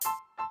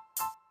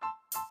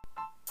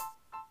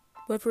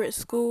whether it's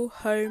school,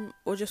 home,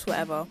 or just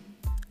whatever.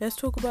 Let's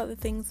talk about the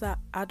things that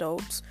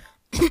adults,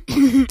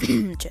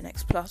 Gen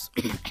X plus,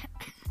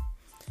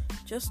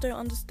 just don't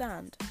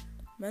understand.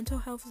 Mental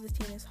health as a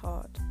teen is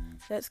hard.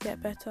 Let's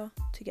get better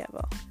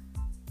together.